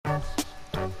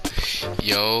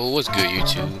Yo, what's good,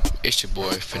 YouTube? It's your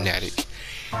boy Fanatic,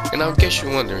 and I guess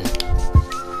you're wondering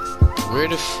where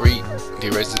the freak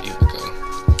did Resident Evil go?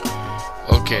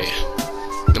 Okay,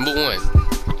 number one,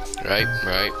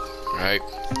 right.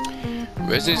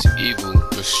 Resident Evil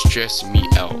was stressing me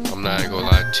out. I'm not gonna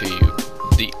lie to you.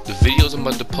 The videos I'm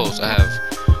about to post, I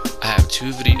have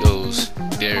two videos.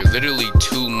 They're literally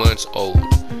 2 months old.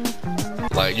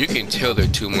 Like, you can tell they're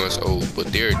 2 months old, but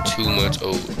they're 2 months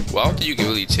old. Well, I don't think you can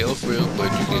really tell for real,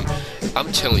 but you can.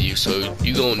 I'm telling you, so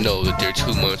you gonna know that they're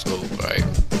 2 months old, right?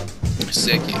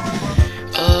 Second,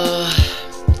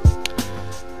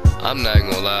 I'm not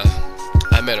gonna lie.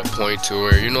 I'm at a point to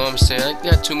where, you know what I'm saying, I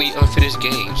got too many unfinished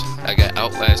games. I got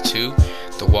Outlast 2,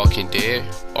 The Walking Dead,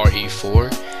 RE4,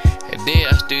 and then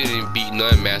I still didn't beat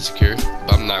Nun Massacre,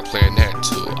 but I'm not playing that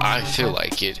until I feel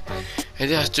like it. And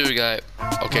then I still got,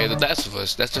 okay, The Last of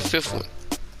Us. That's the 5th one.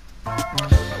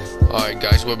 Alright,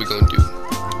 guys, what we gonna do?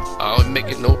 I'm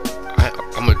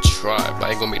gonna try, but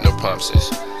I ain't gonna make no promises.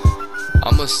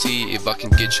 I'm gonna see if I can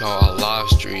get y'all a live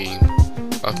stream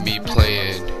of me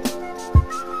playing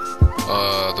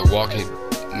The Walking.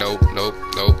 Nope.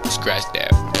 Scratch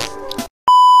that.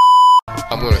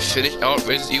 I'm gonna finish out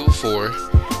Resident Evil 4,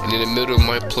 and in the middle I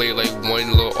might play like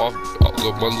one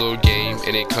little game,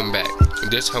 and then come back. And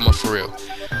this time I'm for real.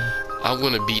 I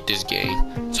wanna beat this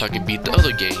game so I can beat the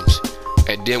other games.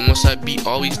 And then once I beat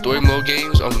all these story mode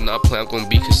games, I'm gonna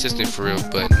be consistent for real,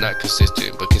 but not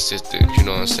consistent, but consistent. You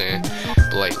know what I'm saying?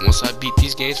 But like, once I beat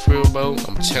these games for real, bro,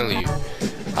 I'm telling you,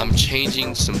 I'm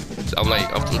changing some. I'm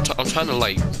trying to,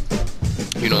 like,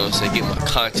 you know what I'm saying, get my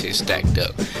content stacked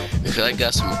up, because I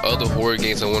got some other horror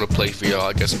games I want to play for y'all.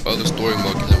 I got some other story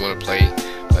mode games I want to play,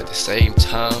 but at the same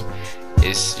time,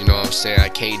 it's, you know what I'm saying, I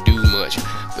can't do much.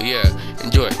 But yeah,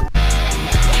 enjoy.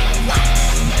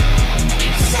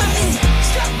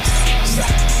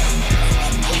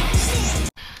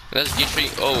 Let's get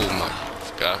straight. Oh my,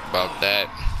 forgot about that.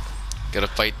 Gotta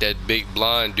fight that big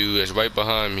blind dude that's right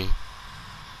behind me.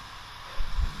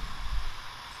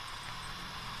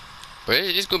 But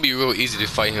it's gonna be real easy to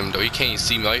fight him though. He can't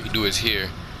see me. All you can do is hear.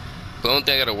 The only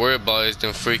thing I gotta worry about is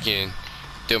them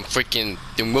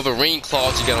Wolverine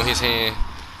claws he got on his hand.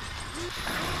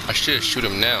 I should shoot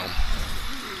him now.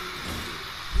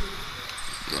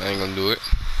 I ain't gonna do it.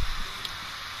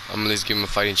 I'm gonna at least give him a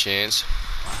fighting chance.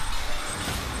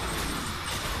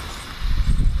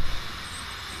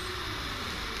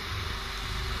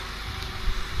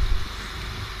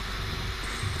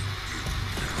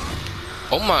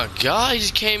 Oh my god, he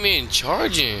just came in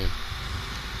charging.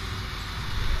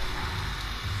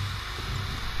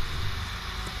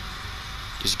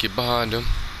 Just get behind him.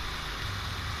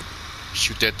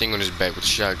 Shoot that thing on his back with a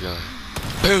shotgun.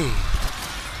 Boom!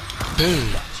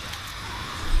 Boom!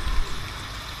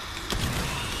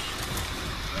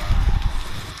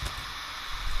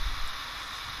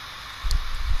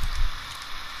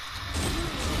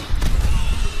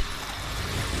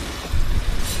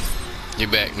 Get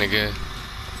back, nigga.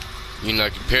 You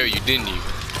knocked your parry, you didn't you?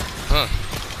 Huh?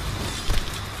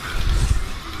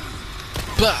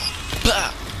 Bah!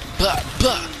 Bah! Bah!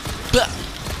 Bah! Bah!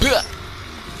 Bah!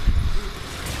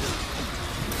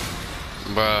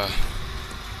 Bruh.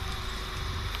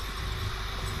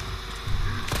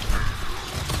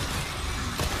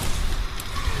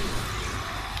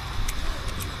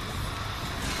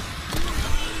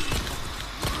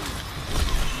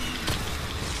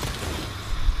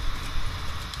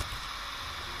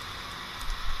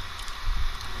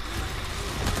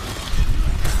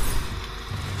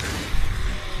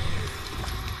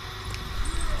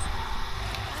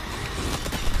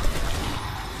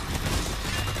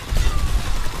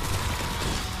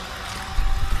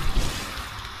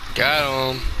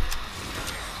 Got him.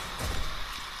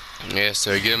 Yes,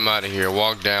 sir. Get him out of here.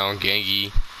 Walk down,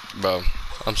 Gangy. Bro,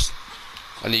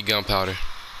 I need gunpowder.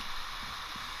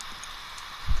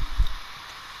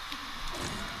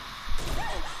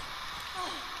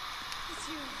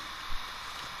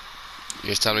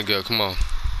 It's time to go. Come on.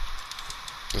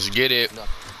 Let's get it.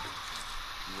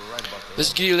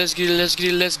 Let's get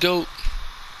it. Let's go.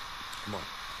 Come on.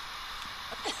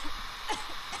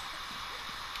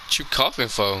 What you coughing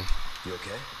for? You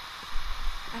okay?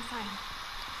 I'm fine.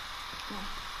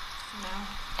 No.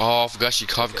 Oh, I forgot she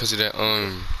coughed because of that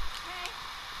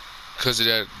because of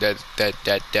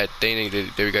that thing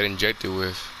that they got injected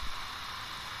with.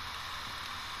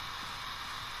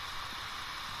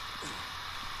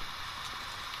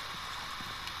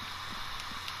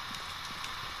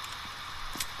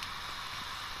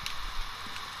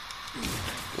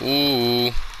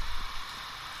 Ooh,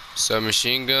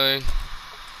 submachine gun.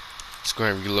 Let's go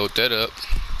ahead and reload that up.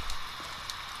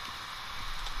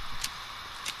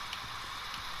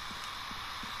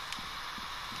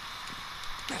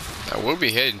 Where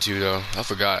we heading to though? I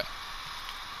forgot.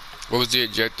 What was the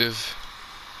objective?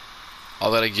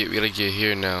 All that we gotta get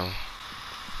here now.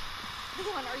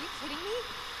 Leon, are you kidding me?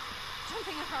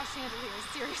 Jumping across chandeliers,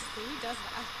 seriously, who does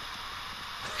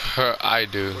that? I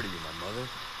do. What are you, my mother?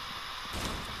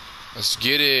 Let's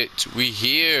get it. We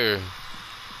here.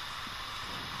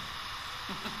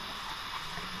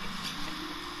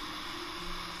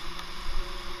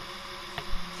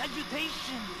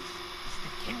 Salutations, Mr.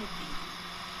 Kennedy.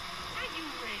 Are you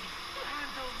ready to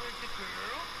hand over the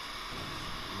girl?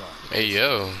 No. Hey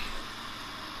yo.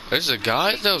 There's a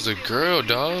guy? That was a girl,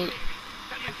 dog.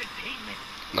 Some entertainment.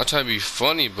 Not trying to be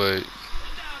funny, but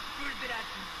Without further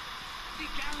ado, the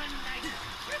gallant knight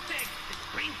protects the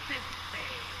Princess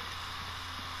Faye.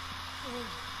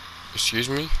 excuse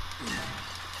me?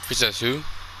 Princess who?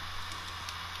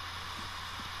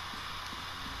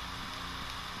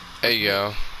 Hey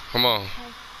yo. Come on.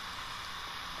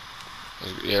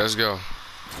 Yeah, let's go.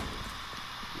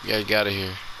 We gotta get out of here.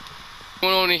 What's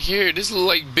going on in here? This looks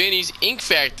like Benny's Ink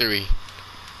Factory.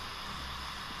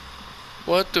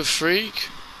 What the freak?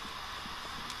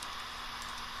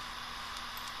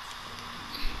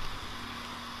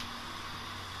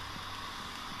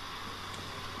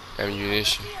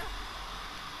 Ammunition.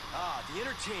 Ah, the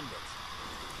entertainment.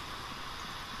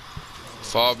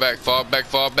 Fall back, fall back,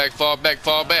 fall back, fall back,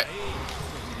 fall back.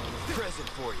 Present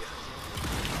for you.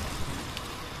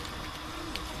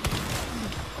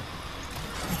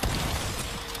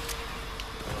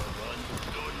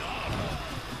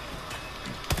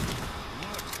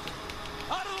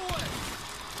 Out of the way.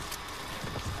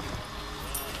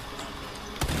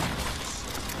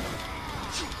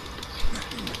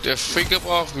 The freak up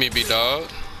off me, big dog.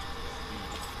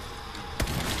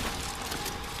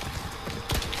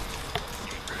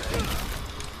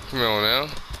 Come on now.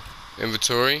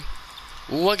 Inventory.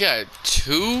 Ooh, I got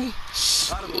 2.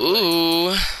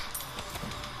 Ooh.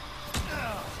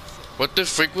 What the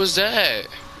freak was that?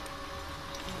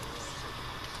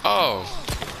 Oh.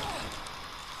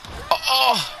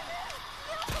 Oh.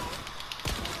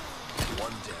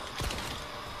 One down.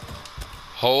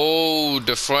 Hold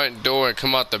the front door and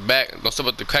come out the back. Don't stop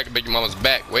at the crack and break your mama's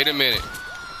back. Wait a minute.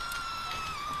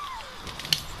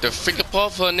 The freak up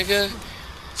off her, nigga.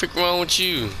 Freak wrong with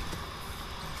you?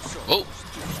 Oh.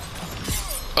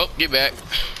 Oh, get back.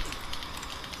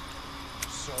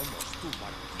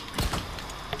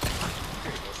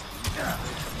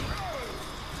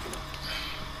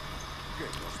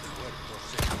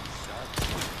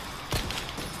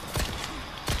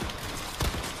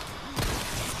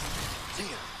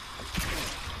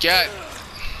 Got.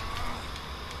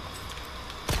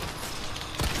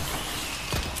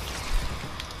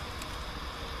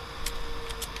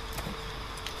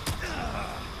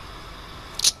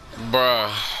 Bruh.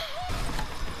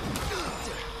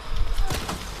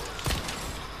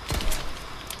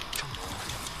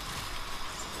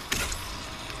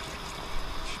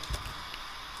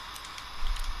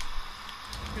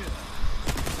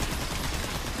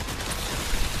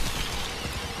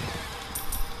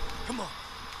 Come on.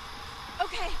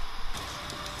 Okay.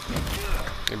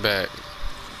 Get back.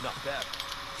 Not bad.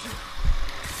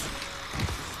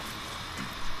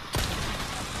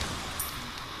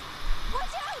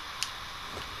 Watch out!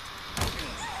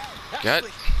 Got.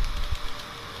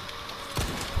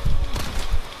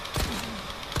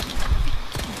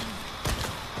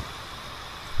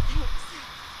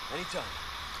 Anytime.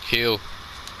 Heal.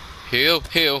 Heal.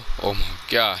 Heal. Oh my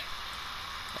god.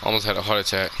 Almost had a heart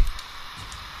attack.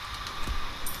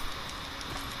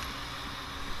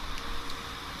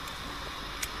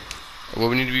 Where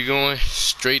we need to be going?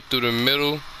 Straight through the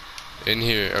middle. In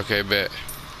here. Okay, bet.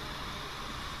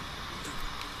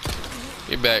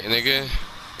 Get back, nigga.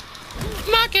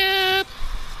 Mock up.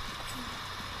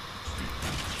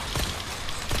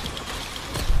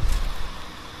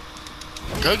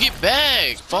 Go get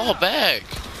back. Fall back.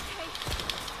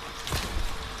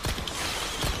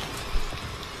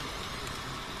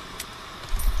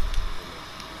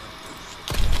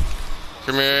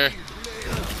 Come here.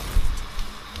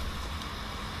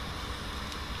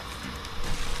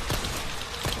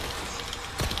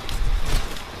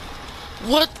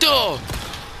 What the?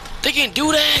 They can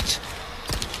do that?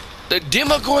 The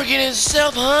Demogorgon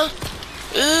himself, huh?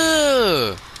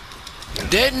 Ugh.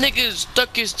 That nigga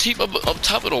stuck his teeth up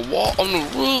top of the wall, on the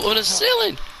roof, on the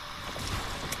ceiling.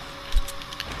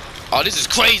 Oh, this is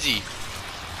crazy.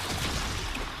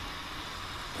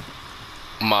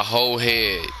 My whole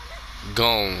head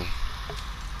gone.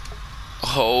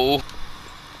 Oh.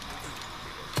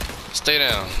 Stay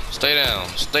down, stay down,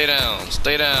 stay down,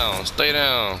 stay down, stay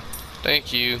down.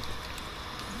 Thank you.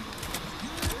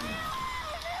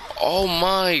 Oh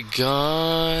my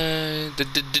god.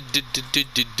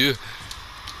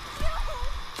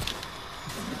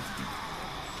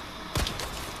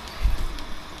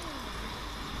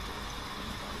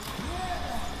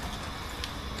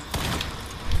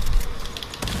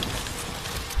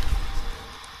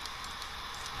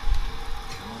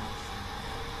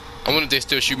 I wonder if they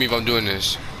still shoot me if I'm doing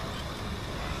this.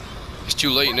 It's too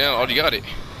late now. Already got it.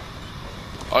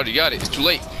 Already got it. It's too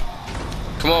late.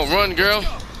 Come on, run, girl.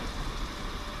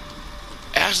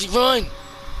 Ashley, run.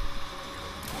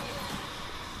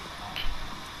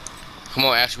 Come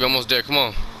on, Ashley. We're almost there. Come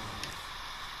on.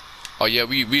 Oh yeah,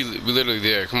 we literally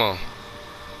there. Come on.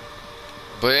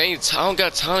 But I don't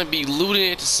got time to be looting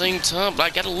at the same time. But I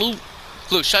gotta loot.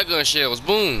 Look, shotgun shells.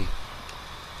 Boom.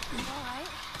 Alright.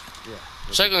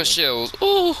 Yeah. Shotgun shells.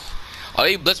 Ooh. Oh,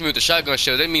 they blessed me with the shotgun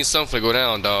shells. That means something finna go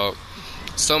down, dog.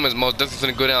 Something's most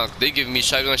definitely finna go down. They giving me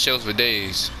shotgun shells for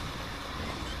days.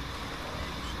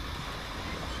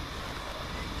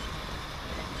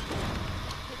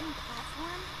 Hidden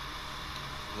platform?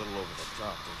 A little over the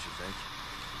top, don't you think?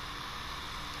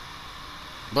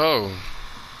 Bro.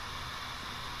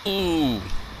 Ooh.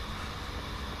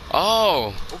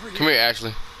 Oh. Over here. Come here,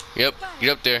 Ashley. Yep. Get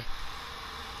up there.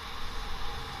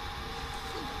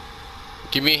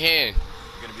 Give me a hand. You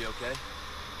gonna be okay?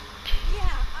 Yeah,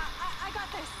 I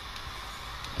got this.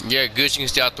 Yeah, good. You can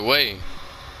stay out the way.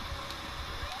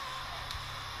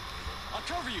 I'll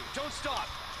cover you. Don't stop.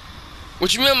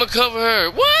 What you mean I'm gonna cover her?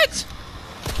 What?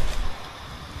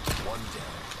 One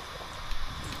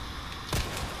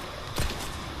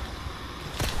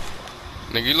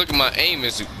down. Nigga, you look at my aim.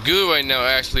 It's good right now,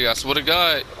 Ashley. I swear to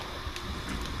God.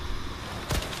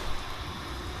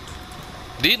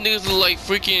 These niggas look like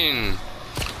freaking.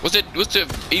 What's the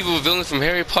evil villain from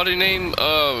Harry Potter name?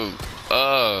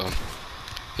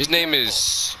 His name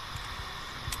is.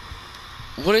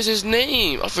 What is his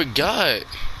name? I forgot.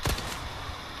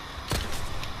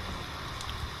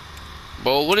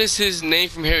 Bro, what is his name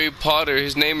from Harry Potter?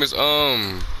 His name is It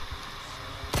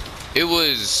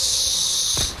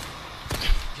was.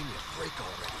 Give me a break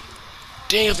already.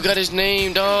 Dang, I forgot his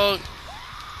name, dog.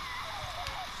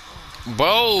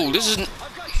 Bro, this is.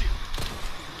 I've got you.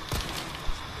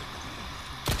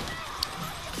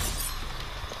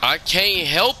 I can't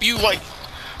help you right.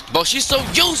 Bro, she's so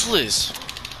useless.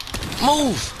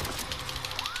 Move.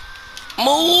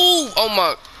 Move. Oh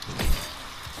my.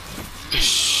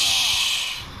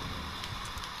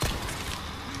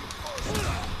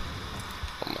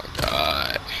 Oh my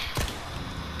God.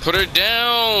 Put her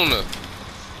down.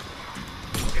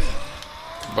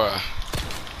 Bruh.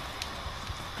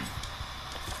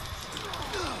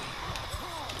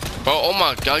 Bro, oh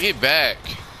my God, get back.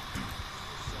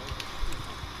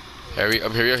 Harry,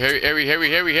 up here,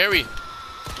 Harry.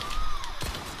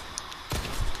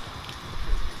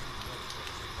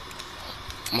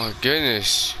 My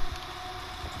goodness.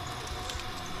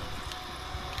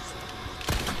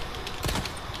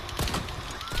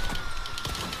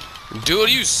 Dude,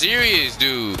 are you serious,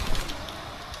 dude?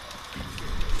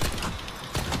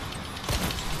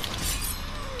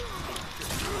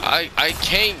 I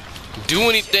can't do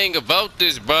anything about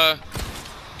this, bruh.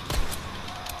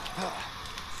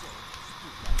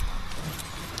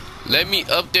 Let me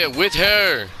up there with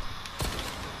her.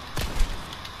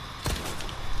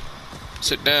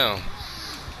 Sit down.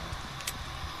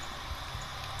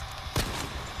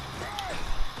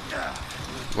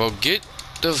 Well, get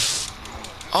the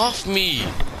off me.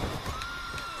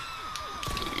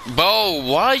 Bro,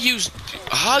 why you...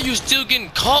 How you still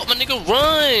getting caught, my nigga?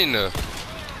 Run!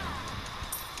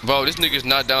 Bro, this nigga's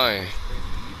not dying.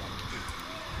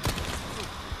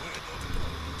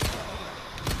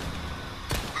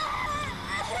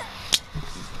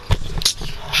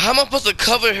 How am I supposed to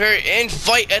cover her and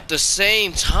fight at the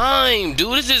same time?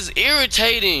 Dude, this is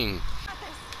irritating.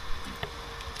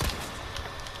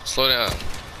 Slow down.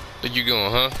 Where you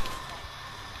going, huh?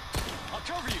 I'll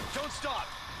cover you. Don't stop.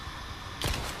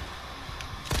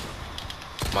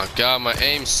 My God, my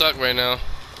aim suck right now.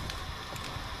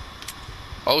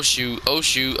 Oh shoot, oh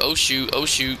shoot, oh shoot, oh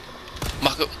shoot.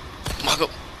 Mock up, mock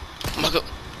up, mock up.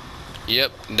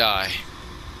 Yep, die.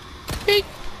 Beep,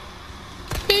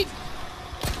 beep,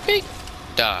 beep,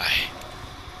 die.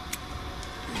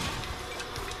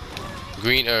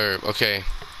 Green herb, okay.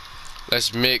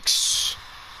 Let's mix.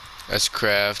 Let's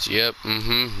craft, yep,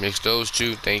 mix those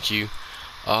two, thank you.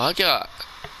 I got.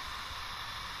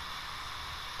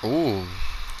 Ooh,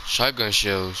 shotgun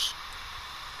shells.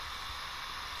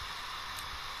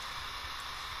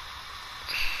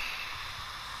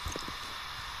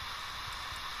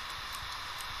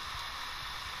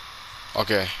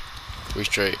 Okay, we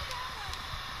straight.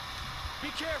 Be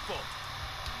careful.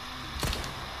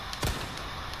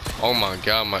 Oh my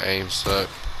god, my aim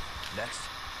sucked. Next.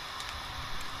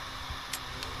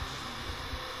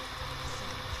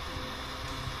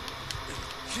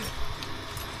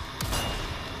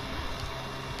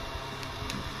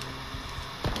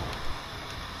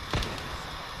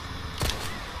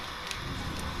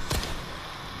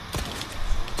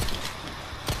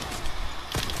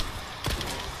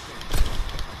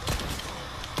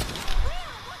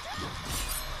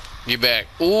 Get back.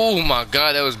 Oh my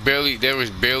god, that was barely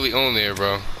on there,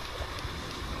 bro.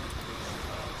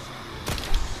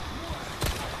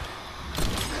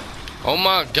 Oh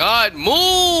my god,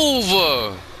 move!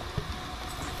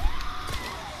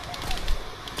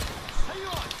 Hang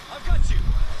on. I've got you.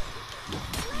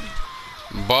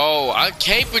 Bro, I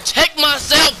can't protect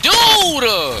myself, dude!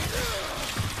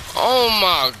 Oh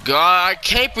my god, I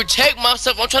can't protect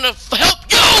myself. I'm trying to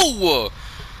help you!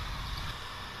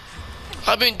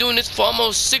 I've been doing this for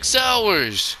almost 6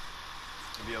 hours.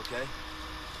 You be okay?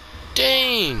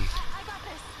 Dang. I got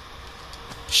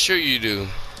this. Sure you do.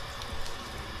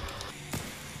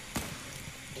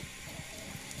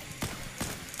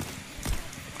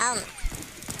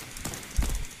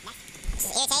 This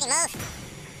is irritating, move.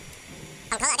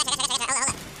 Hold on, hold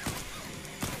on.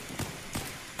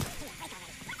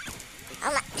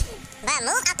 Oh my, bro,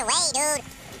 move out the way, dude.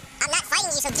 I'm not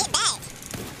fighting you, so get back.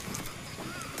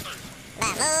 Bro,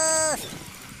 move.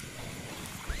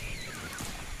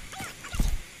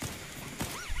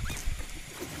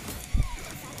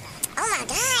 Oh my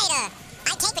god,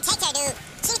 I can't protect her, dude.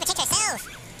 She needs to protect herself.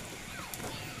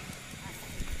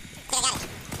 Okay, I got it.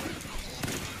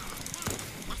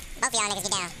 Both of y'all niggas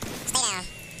get down. Stay down.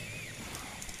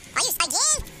 Are you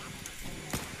again?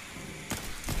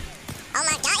 Oh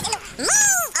my god,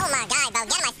 move! Oh my god, bro,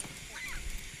 get my...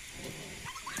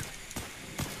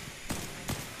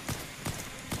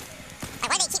 Like,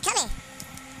 why do they keep coming?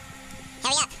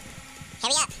 Hurry up.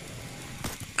 Hurry up.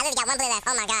 I literally got one bullet left.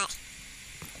 Oh my god.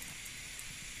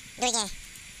 Do it again.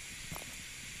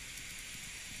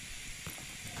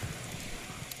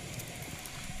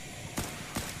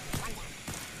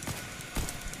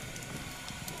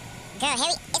 Girl,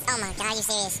 Harry, it's, oh my god, are you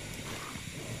serious?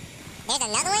 There's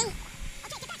another one?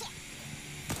 Okay, get back here.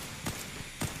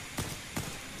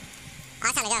 Oh,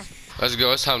 it's time to go. Let's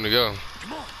go, it's time to go.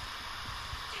 Come on.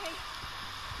 Okay.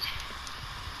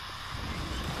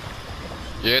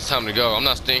 Yeah, it's time to go. I'm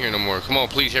not staying here no more. Come on,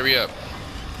 please, hurry up.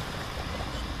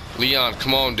 Leon,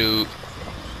 come on, dude.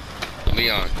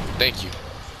 Leon, thank you.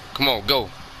 Come on,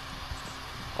 go.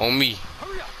 On me.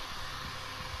 Hurry up.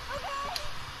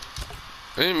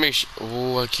 I didn't make sure.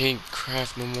 Oh, I can't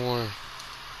craft no more.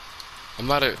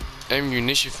 I'm out of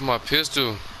ammunition for my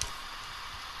pistol.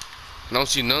 I don't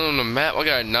see none on the map. I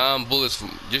got 9 bullets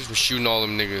just from shooting all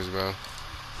them niggas, bro.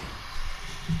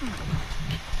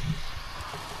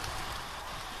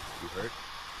 You hurt?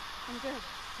 I'm good.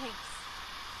 Thanks.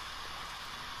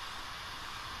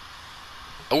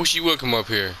 I wish you would come up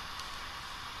here.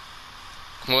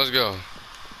 Come on, let's go.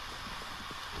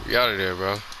 We out of there,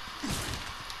 bro.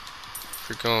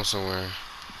 Freak on somewhere.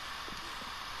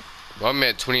 Well, I'm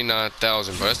at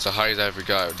 29,000, but that's the highest I ever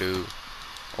got, dude.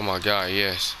 Oh my god,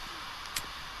 yes.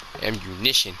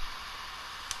 Ammunition.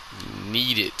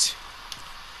 Need it.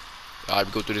 Alright,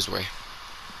 we go through this way.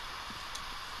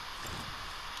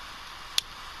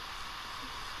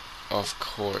 Of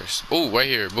course. Oh, right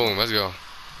here. Boom, let's go.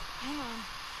 Hang on.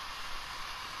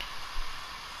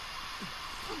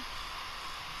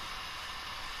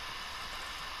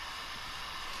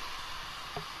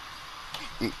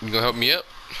 You gonna help me up?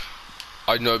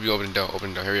 I know if you open the door. Open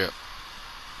the door. Hurry up.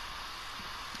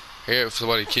 Hurry up,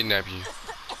 somebody kidnap you.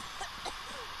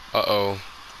 Uh-oh.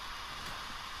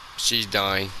 She's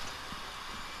dying.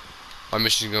 My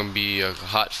mission's gonna be a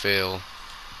hot fail.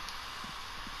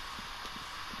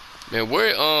 Man,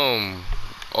 where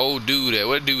old dude at?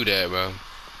 Where dude at, bro?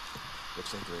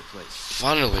 Looks like the right place.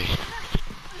 Finally.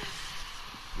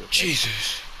 You okay?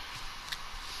 Jesus.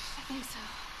 I think so.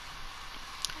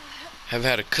 Haven't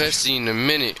had a cutscene in a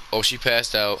minute. Oh, she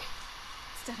passed out.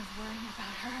 Instead of worrying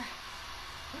about her,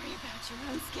 worry about your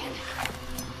own skin.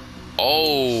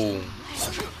 Oh.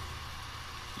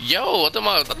 Yo, I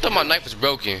thought my knife was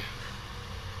broken.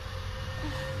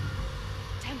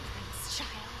 Temperance, child.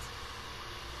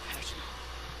 How did you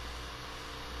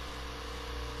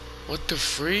know? What the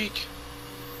freak?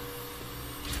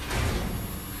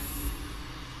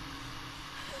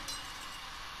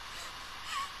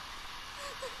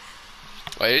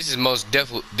 Like, this is most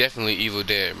definitely Evil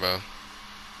Dead, bro.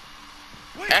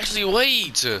 Actually,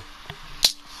 wait.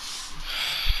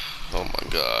 Oh my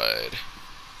god.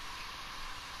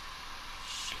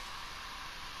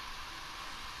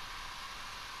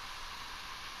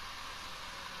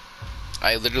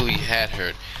 I literally had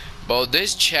her. Bro,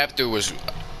 this chapter was,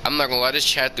 I'm not gonna lie, this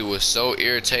chapter was so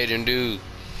irritating, dude.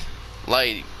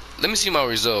 Like, let me see my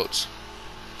results.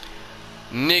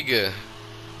 Nigga,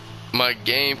 my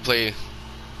gameplay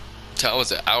time was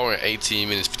 1 hour and 18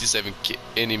 minutes, 57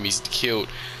 enemies killed,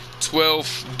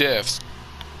 12 deaths.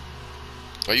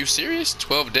 Are you serious?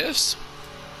 12 deaths?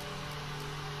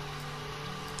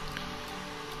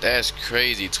 That's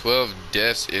crazy. 12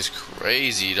 deaths is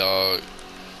crazy, dog.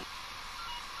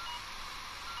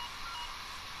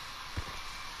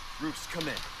 Roofs, come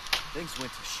in. Things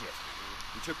went to shit.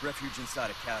 We took refuge inside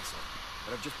a castle,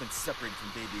 but I've just been separated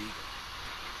from Baby Eagle.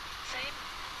 Same.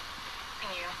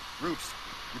 And you? Roofs,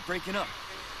 you're breaking up.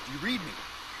 Do you read me?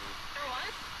 For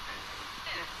what?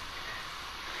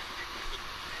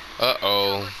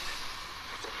 Uh-oh.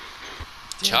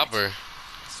 Damn Chopper. it.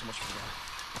 So much for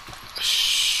that.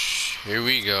 Shh. Here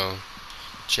we go.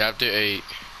 Chapter 8.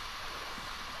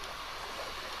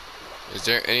 Is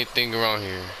there anything around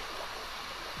here?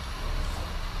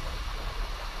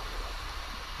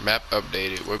 Map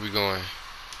updated. Where we going?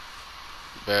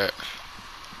 Bet.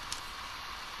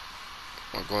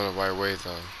 I'm going the right way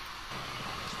though.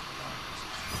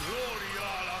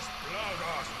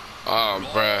 Oh,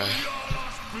 bruh.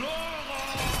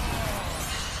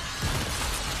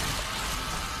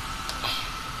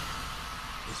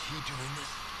 Is he doing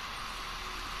this?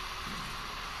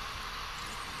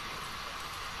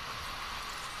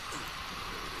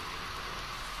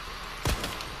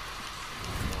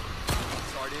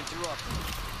 Sorry to interrupt.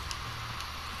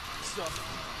 Stop.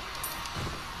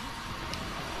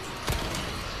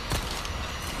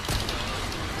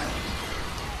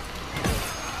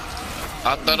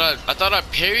 I thought I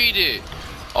parried it.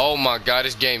 Oh my god,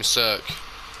 this game sucks.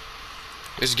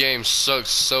 This game sucks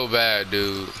so bad,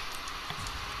 dude.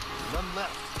 Run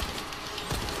left.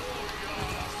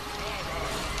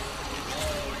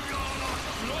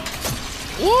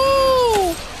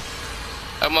 Woo!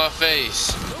 At my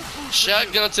face.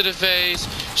 Shotgun to the face.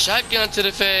 Shotgun to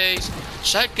the face.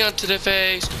 Shotgun to the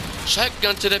face.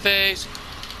 Shotgun to the face.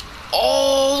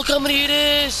 Oh, look how many it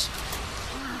is.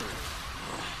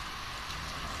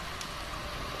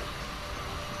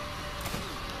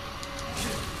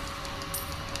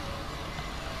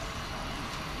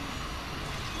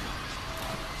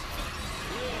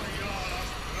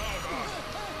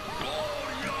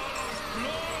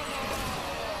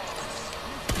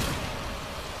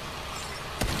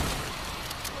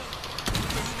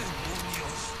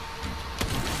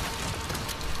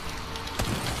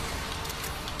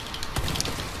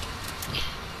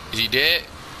 Is he dead?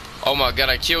 Oh my god,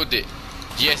 I killed it.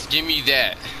 Yes, give me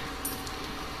that.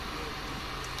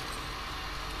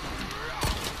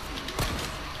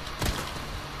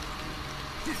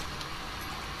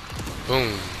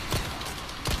 Boom.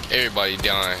 Everybody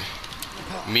dying.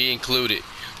 Me included.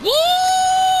 Woo!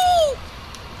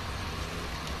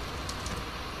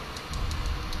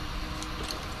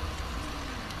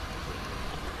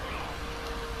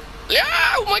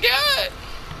 Yeah, oh my god.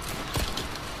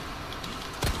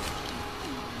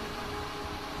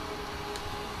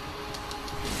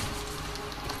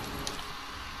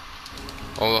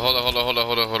 Oh, hold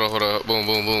on. Boom,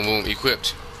 boom, boom, boom.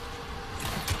 Equipped.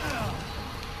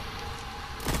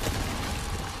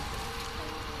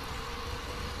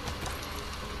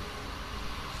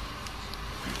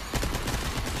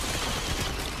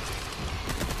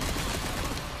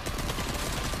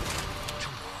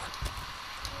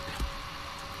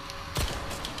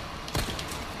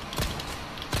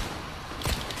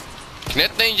 Can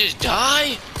that thing just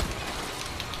die?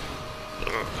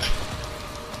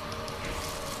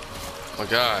 Oh my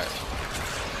god.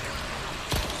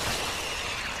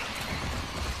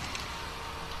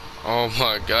 Oh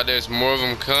my god, there's more of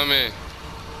them coming.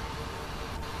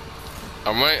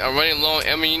 I'm running low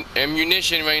on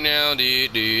ammunition right now,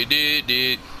 dude.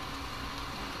 Get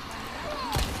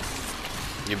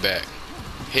back.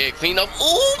 Head clean up.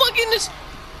 Oh my goodness.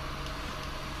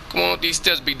 Come on, these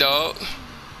steps, big dog.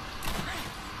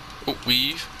 Oh,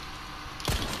 weave.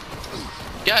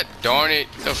 God darn it.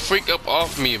 The freak up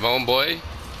off me, homeboy.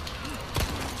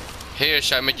 Hair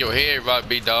shot, make your hair rock,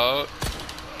 big dog.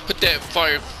 Put that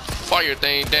fire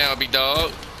thing down, big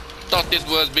dog. Thought this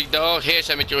was big dog. Hair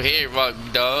shot, make your hair rock,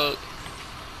 big dog.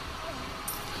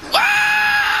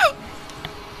 Ah!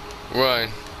 Run.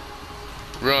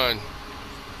 Run.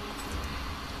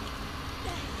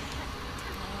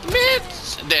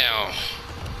 Mitts down.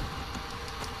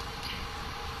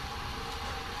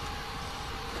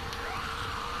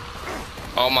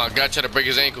 Oh my god, try to break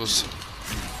his ankles.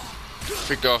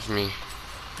 Freak off me.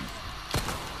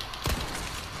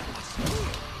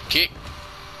 Kick.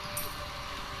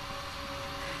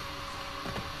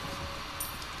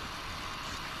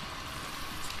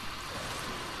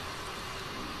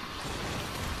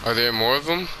 Are there more of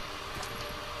them?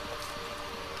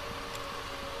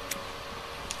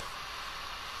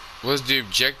 What's the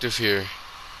objective here?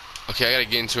 Okay, I gotta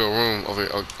get into a room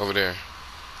over there.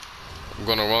 I'm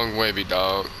going the wrong way, big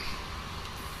dog.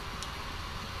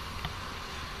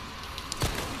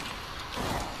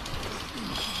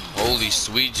 Holy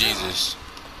sweet Jesus.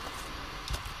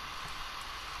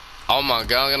 Oh my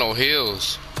God, I got no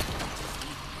heals.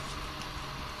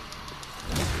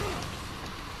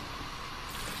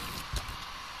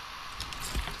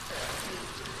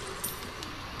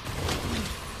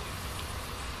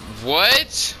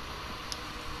 What?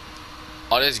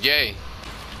 Oh, that's gay.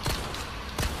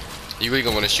 You really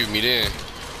gonna wanna shoot me then?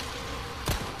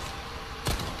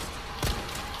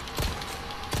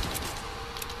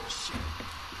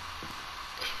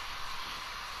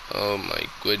 Oh my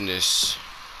goodness.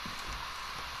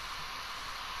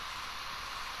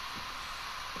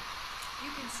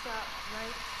 You can stop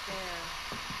right there,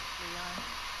 Leon.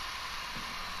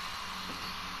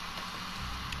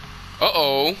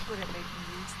 Uh-oh. Wouldn't make me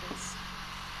use this.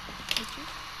 Would you?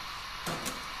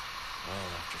 Well,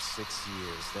 after 6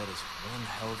 years, that is one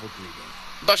hell of a greeting.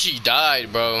 I thought she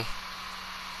died, bro.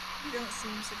 You don't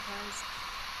seem surprised.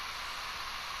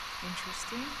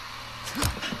 Interesting.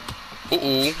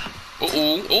 Ooh.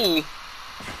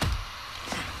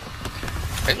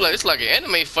 It's like an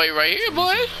anime fight right here,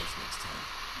 boy. Knives next time.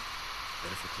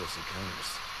 Better for close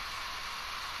encounters.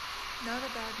 Not a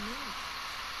bad move.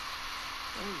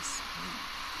 Very sweet.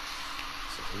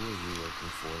 So who are you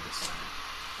working for this time?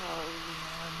 Oh,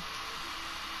 Leon.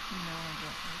 You know I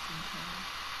don't work in town.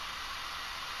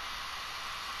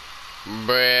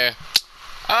 Bruh.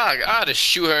 I'd have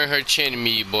shoot her in her chin to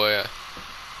me, boy.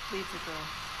 Leave the girl.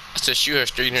 I said shoot her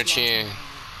straight in her chin.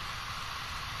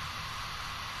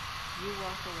 You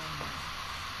walk away now.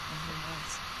 And who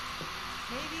knows?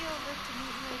 Maybe you'll live to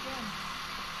meet me again.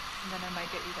 And then I might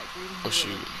get you that greeting you Oh, were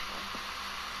shoot. looking for.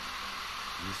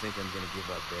 You think I'm gonna give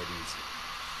up that easy?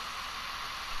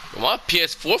 My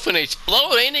PS4 finna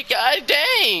explode, ain't it, guys?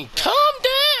 Dang, calm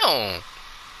down.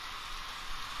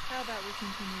 How about we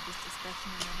continue this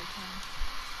discussion another time?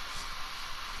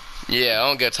 Yeah, I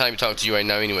don't got time to talk to you right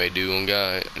now anyway, dude. Oh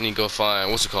God, I need to go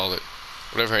find, what's it called?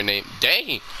 Whatever her name.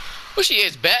 Dang. What she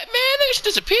is, Batman? Nigga, she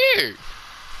disappeared.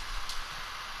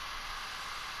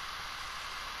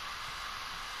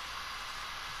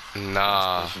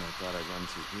 Nah. Person I thought I'd run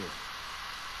to here.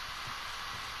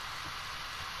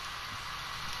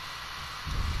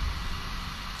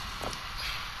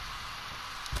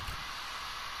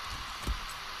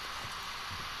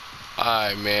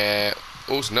 Alright, man.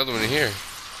 Oh, there's another one in here.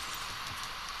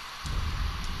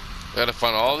 Gotta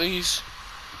find all these?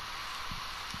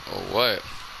 Or what?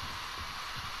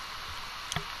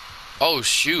 Oh,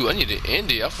 shoot. I need to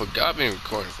end it. I forgot I've been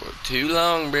recording for too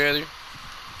long, brother.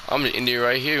 I'm gonna end it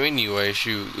right here anyway.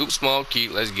 Shoot. Oops, small key.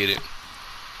 Let's get it.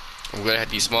 I'm glad I had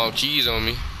these small keys on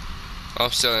me.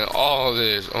 I'm selling all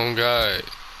this. Oh, God.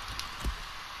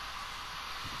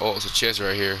 Oh, it's a chest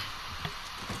right here.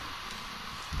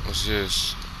 What's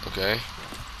this? Okay.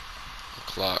 A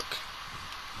clock.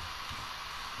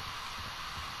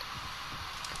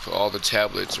 Put all the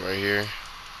tablets right here.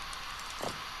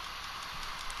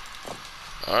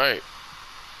 Alright.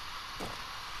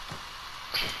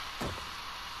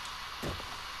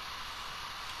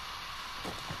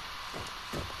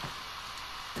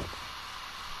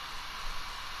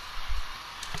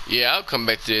 Yeah, I'll come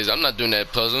back to this. I'm not doing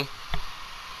that puzzle.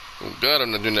 Oh God,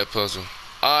 I'm not doing that puzzle.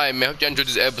 Alright, man, hope y'all enjoyed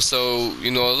this episode.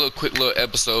 You know, a little quick little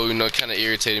episode, you know, kind of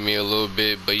irritated me a little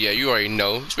bit. But yeah, you already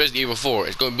know, especially even 4,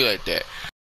 it's gonna be like that.